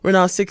We're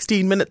now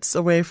 16 minutes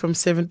away from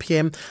 7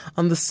 p.m.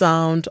 on the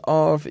Sound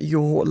of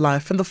Your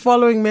Life. And the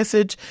following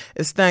message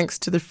is thanks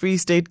to the Free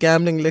State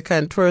Gambling, Liquor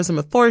and Tourism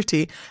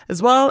Authority,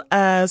 as well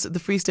as the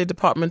Free State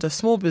Department of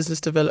Small Business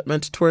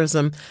Development,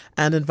 Tourism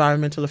and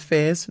Environmental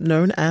Affairs,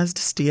 known as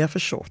DSTEA for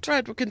short.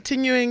 Right, we're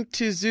continuing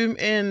to zoom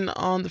in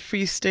on the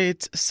Free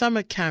State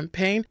Summer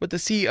Campaign with the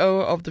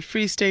CEO of the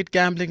Free State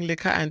Gambling,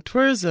 Liquor and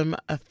Tourism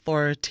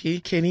Authority,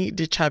 Kenny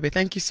Dichabe.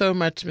 Thank you so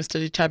much,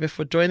 Mr. Dichabe,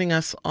 for joining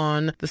us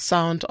on the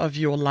Sound of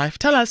Your Life.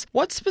 Tell us,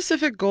 what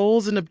specific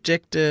goals and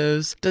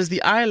objectives does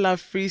the I Love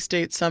Free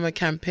State Summer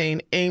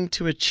Campaign aim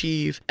to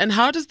achieve? And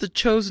how does the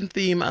chosen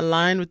theme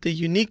align with the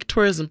unique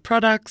tourism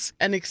products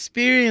and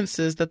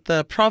experiences that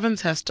the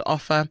province has to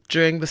offer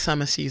during the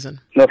summer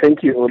season? No,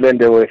 thank you,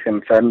 Olebogeng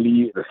FM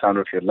family, the Sound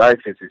of Your Life,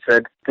 as you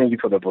said. Thank you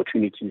for the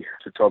opportunity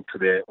to talk to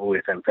the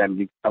OFM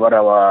family about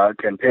our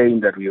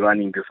campaign that we're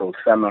running this whole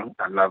summer,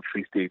 I Love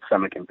Free State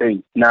Summer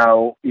Campaign.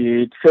 Now,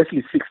 it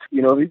firstly seeks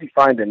to,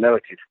 redefine the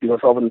narrative, because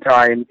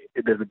oftentimes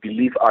there's a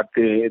belief out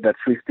there that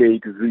Free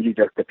State is really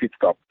just a pit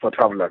stop for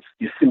travelers.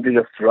 You simply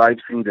just drive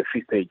through the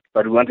Free State.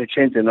 But we want to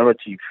change the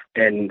narrative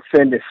and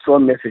send a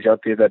strong message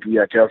out there that we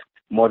are just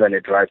more than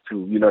a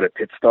drive-through. We're not a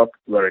pit stop.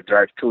 We're a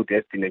drive-to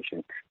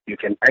destination. You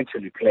can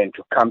actually plan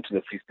to come to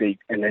the Free State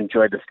and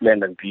enjoy the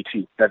splendid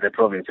beauty that the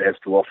province has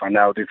to offer.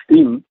 Now, this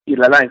theme, it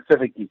aligns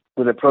perfectly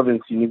with the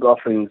province's unique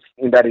offerings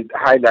in that it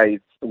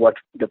highlights what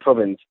the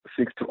province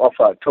seeks to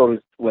offer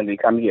tourists when they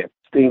come here.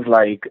 Things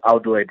like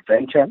outdoor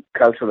adventure,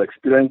 cultural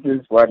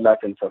experiences, wildlife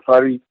and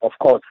safari. Of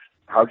course,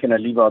 how can I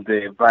leave out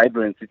the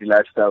vibrant city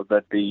lifestyle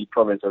that the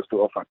province has to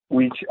offer?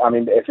 Which,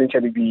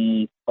 essentially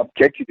the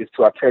objective is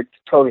to attract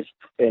tourists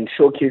and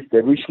showcase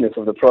the richness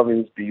of the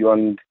province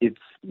beyond its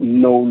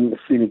known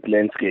scenic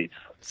landscapes.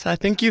 So I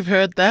think you've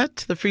heard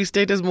that. The Free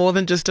State is more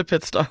than just a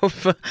pit stop.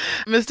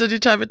 Mr.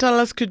 Dichabe, tell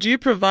us, could you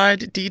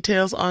provide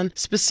details on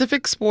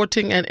specific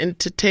sporting and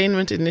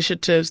entertainment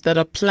initiatives that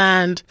are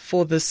planned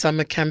for this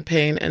summer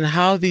campaign and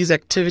how these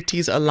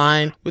activities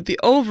align with the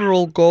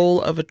overall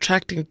goal of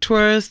attracting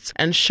tourists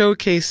and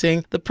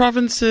showcasing the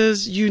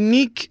province's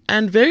unique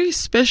and very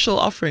special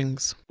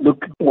offerings?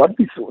 Look, what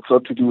we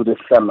sought to do this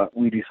summer,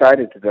 we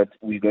decided that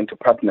we're going to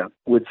partner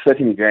with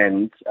certain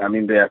events.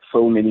 There are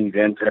so many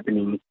events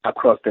happening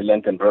across the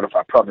length and breadth of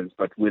our province,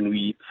 but when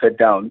we sat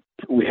down,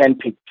 we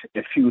handpicked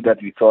a few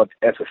that we thought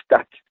as a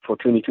start for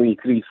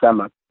 2023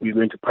 summer, we're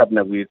going to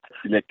partner with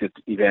selected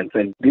events.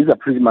 And these are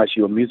pretty much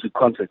your music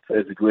concerts,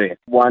 as it were.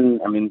 One,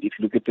 if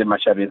you look at the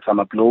Mashabi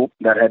Summer Glow,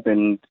 that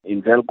happened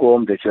in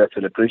Velkom. The Jazz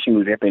Celebration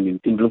will happen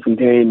in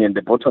Bloemfontein, and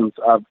the Bottoms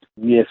Up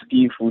New Year's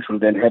Eve, which will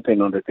then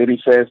happen on the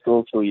 31st,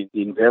 also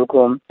in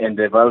Velkom, and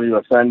the Value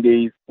of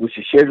Sundays, which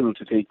is scheduled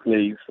to take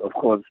place, of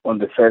course, on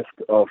the 1st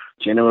of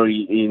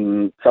January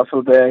in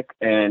Sasolburg,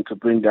 and to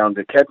bring down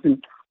the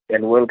curtain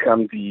and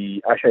welcome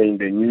the usher in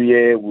the new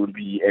year will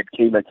be at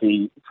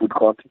KLK Food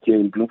Court here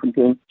in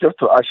Bloemfontein, just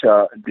to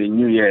usher the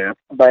new year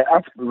by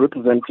us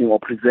representing or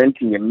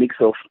presenting a mix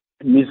of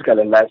musical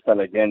and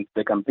lifestyle events.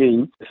 The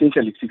campaign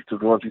essentially seeks to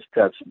draw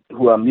visitors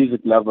who are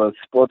music lovers,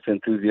 sports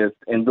enthusiasts,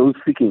 and those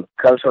seeking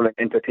cultural and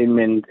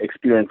entertainment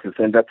experiences.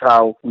 And that's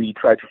how we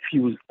try to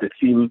fuse the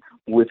theme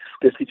with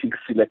specific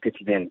selected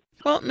events.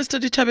 Well, Mr.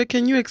 Dichabe,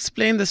 can you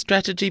explain the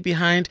strategy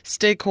behind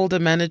stakeholder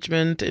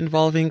management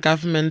involving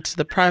government,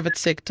 the private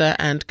sector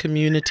and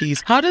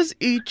communities? How does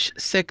each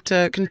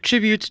sector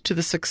contribute to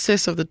the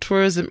success of the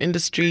tourism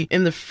industry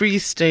in the Free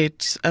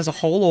State as a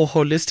whole or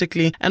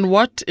holistically? And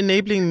what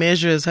enabling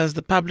measures has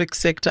the public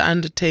sector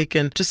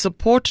undertaken to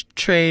support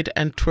trade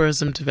and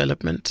tourism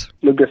development?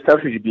 Look, the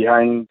strategy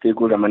behind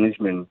stakeholder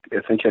management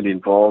essentially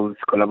involves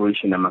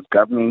collaboration among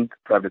government,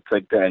 private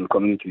sector and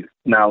communities.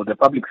 Now, the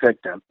public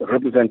sector,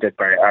 represented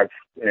by us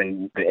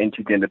and the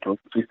entity and the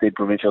Free State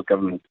provincial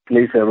government,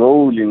 plays a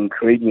role in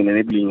creating an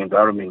enabling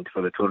environment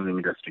for the tourism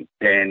industry.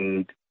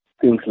 And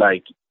things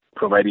like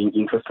providing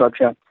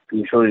infrastructure,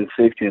 ensuring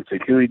safety and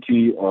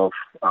security of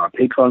our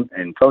patrons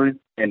and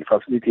tourists, and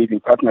facilitating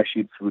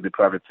partnerships with the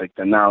private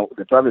sector. Now,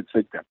 the private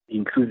sector,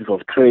 inclusive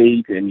of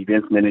trade and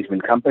events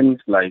management companies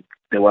like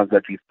the ones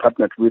that we've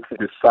partnered with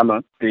this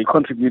summer, they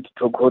contribute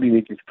to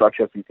coordinated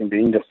structures within the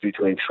industry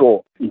to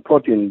ensure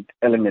important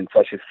elements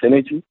such as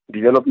synergy,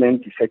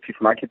 development, effective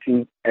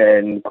marketing,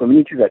 and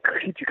communities are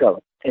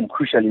critical and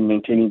crucial in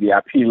maintaining the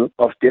appeal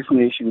of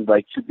destinations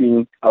by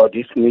keeping our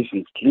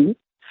destinations clean,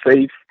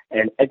 safe,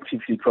 and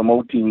actively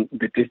promoting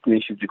the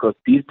destinations, because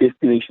these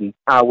destinations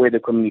are where the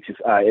communities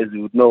are. As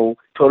you would know,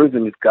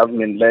 tourism is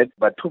government-led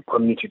but too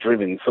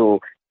community-driven.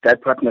 So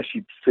that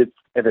partnership sits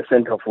at the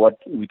center of what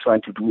we're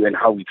trying to do and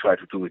how we try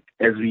to do it.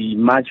 As we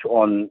march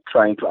on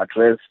trying to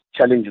address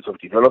challenges of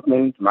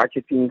development,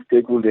 marketing,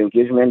 stakeholder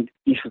engagement,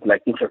 issues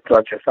like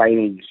infrastructure,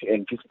 signage,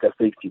 and visitor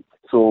safety.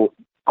 So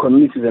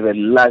communities have a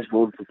large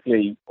role to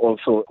play,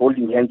 also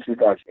holding hands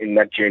with us in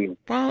that journey.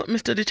 Well,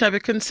 Mr.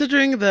 Dichabe,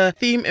 considering the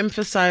theme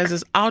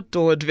emphasizes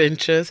outdoor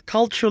adventures,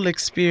 cultural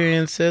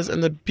experiences,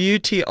 and the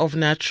beauty of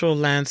natural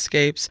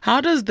landscapes,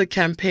 how does the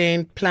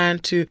campaign plan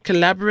to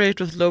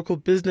collaborate with local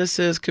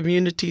businesses,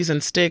 communities,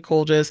 and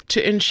stakeholders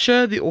to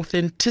ensure the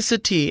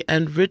authenticity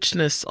and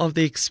richness of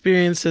the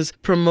experiences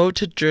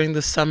promoted during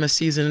the summer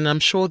season? And I'm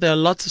sure there are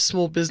lots of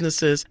small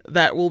businesses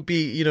that will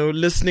be,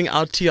 listening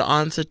out to your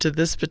answer to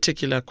this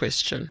particular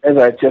question. As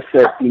I just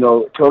said,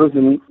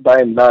 tourism by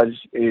and large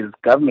is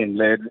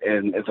government-led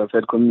and, as I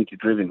said,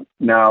 community-driven.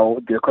 Now,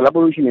 the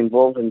collaboration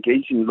involves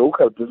engaging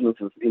local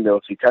businesses in the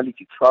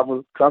hospitality,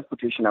 travel,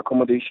 transportation,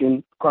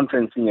 accommodation,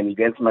 conferencing, and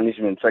events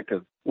management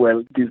sectors.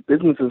 Well, these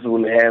businesses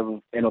will have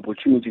an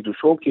opportunity to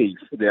showcase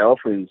their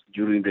offerings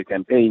during the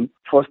campaign,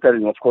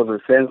 fostering, of course,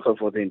 a sense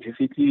of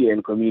authenticity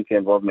and community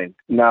involvement.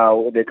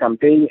 Now, the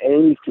campaign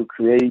aims to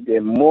create a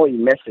more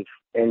immersive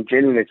and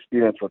genuine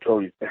experience for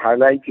tourists,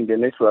 highlighting the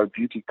natural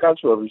beauty,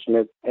 cultural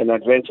richness, and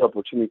adventure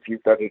opportunities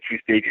that the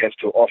Free State has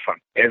to offer.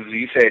 As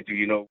you said,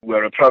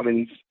 we're a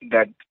province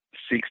that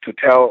seeks to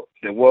tell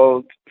the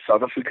world,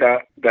 South Africa,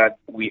 that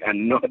we are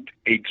not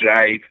a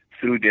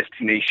drive-through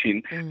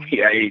destination.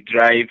 We are a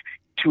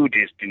drive-to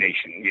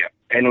destination. Yeah.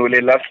 And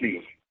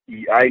lastly,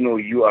 I know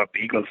you are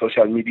big on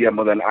social media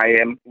more than I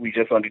am. We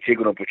just want to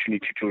take an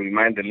opportunity to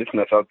remind the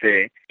listeners out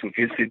there to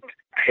visit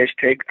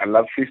hashtag I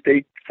Love Free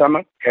State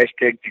Summer,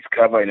 hashtag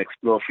Discover and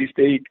Explore Free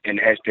State, and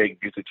hashtag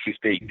Visit Free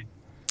State.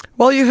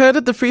 Well, you heard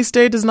it. The Free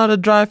State is not a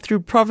drive-through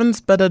province,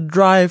 but a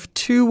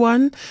drive-to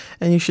one.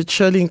 And you should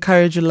surely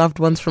encourage your loved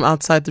ones from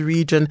outside the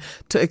region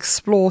to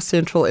explore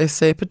Central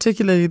SA,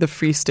 particularly the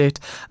Free State,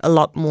 a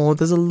lot more.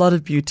 There's a lot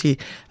of beauty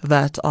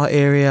that our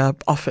area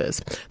offers.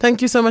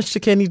 Thank you so much to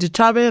Kenny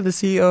Dichabe, the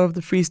CEO of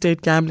the Free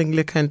State Gambling,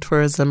 Liquor and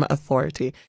Tourism Authority.